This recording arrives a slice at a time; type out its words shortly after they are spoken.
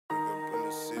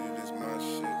the city, this my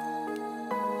shit.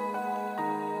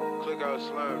 Click out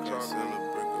slime Can't talk. sell a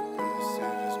brick up in the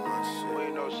city, this my shit. We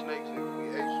ain't no snakes, nigga.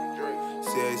 We ate some drinks.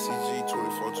 CHCG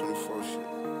 24/24 shit.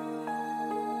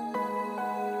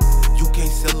 You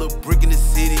can't sell a brick in the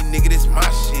city, nigga, this my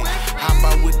shit. Hop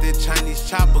out with that Chinese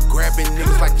chopper, grabbing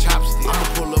niggas like chopsticks. I'ma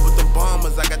pull up with the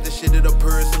bombers, I got the shit at a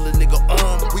purse, a little nigga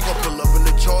arm. We gon' pull up in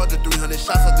the Charger, 300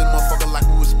 shots out this motherfucker like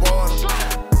we was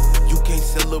Sparta. You can't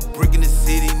sell a brick in the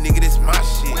city, nigga, this my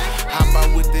shit. Hop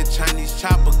out with that Chinese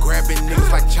chopper, grabbing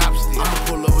niggas like chopsticks. I'ma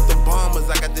pull up with the bombers,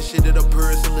 I got the shit at a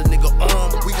purse, a little nigga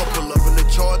arm. We gon' pull up in the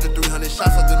Charger, 300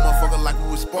 shots out this motherfucker like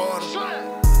we was Sparta.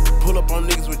 Pull up on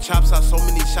niggas with chops out, so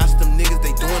many shots, them niggas,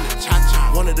 they doing the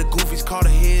cha-cha. One of the goofies caught a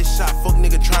headshot, fuck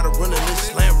nigga try to run a little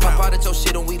slam route. Pop out at your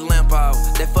shit and we lamp out.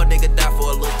 That fuck nigga die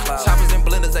for a little clout. Choppers and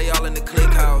blenders, they all in the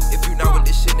click house. If you not with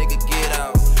this shit, nigga, get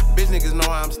out. Bitch niggas know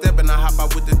how I'm stepping, I hop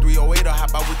out with the 308 or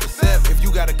hop out with the 7. If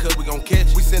you got a cut, we gon'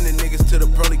 catch. We sending niggas to the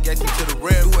pearly gates and to the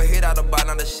rev. Do a hit out of bite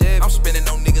on the Chevy. I'm spinning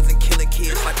on niggas and killing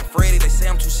kids like I'm Freddy. They say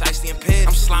I'm too shiesty and petty.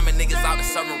 I'm sliming niggas out and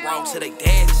serving raw to they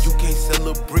daddies. You can't sell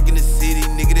a brick in the city,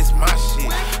 nigga, this my shit.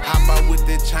 Hop out with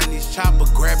that Chinese chopper,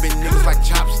 grabbing niggas like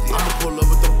chopsticks. I'ma pull up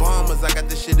with the bombers, I got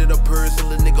the shit at a purse, a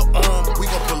little nigga arm. We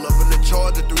gon' pull up in the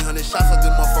Charger, 300 shots out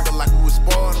this motherfucker like we was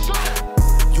Sparta.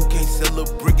 You can't sell a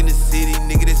brick in the city,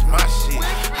 nigga, this my shit.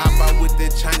 Hop out with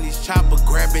that Chinese chopper,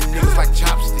 grabbing niggas like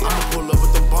chopsticks. I'ma pull up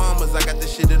with the bombers, I got the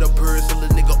shit at a purse, a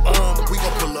little nigga arm. We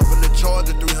gon' pull up in the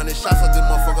Charger, 300 shots out this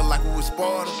motherfucker like we was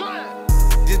Sparta.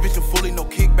 This bitch can fully no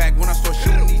kickback. When I start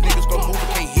shooting, these niggas start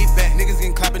moving, can't hit back. Niggas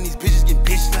getting clapping, these bitches getting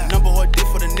bitch slapped. Number hard dick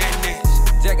for the nat-nats.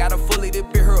 Jack got a fully, this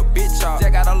bitch her a bitch off.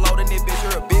 Jack got a load and this bitch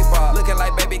her a big ball. Looking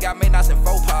like baby got made knots and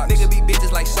faux pops. Nigga be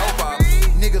bitches like soap ops.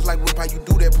 Niggas like whip how you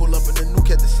do that, pull up in the new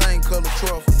cat, the same color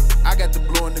truffle. I got the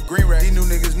blue and the green rack. These new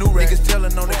niggas new rack. Niggas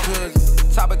telling on their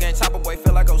cousins. Chopper gang, chopper boy,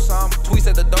 feel like Osama. Tweets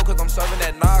at the door cause I'm serving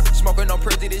that knock. Smoking on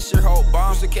Prezi, this shit hold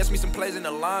bomb. Used to catch me some plays in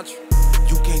the laundry.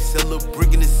 You can't sell a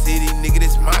brick in the city, nigga,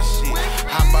 this my shit.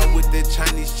 Hop out with that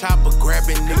Chinese chopper,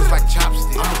 grabbing niggas like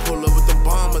chopsticks. I'ma pull up with the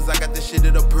bombers, I got the shit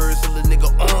at a purse, a little nigga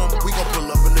arm. We gon'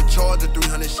 pull up in the Charger,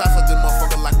 300 shots out this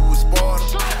motherfucker like we was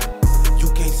Sparta.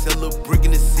 You can't sell a brick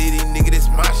in the city, nigga, this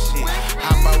my shit.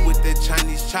 Hop out with that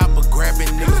Chinese chopper, grabbing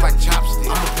niggas like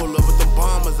chopsticks. I'ma pull up with the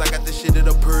bombers, I got the shit at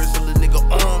a purse, a little nigga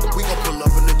arm. We gon' pull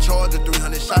up in the Charger,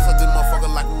 300 shots out this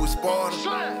motherfucker like we was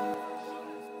Sparta.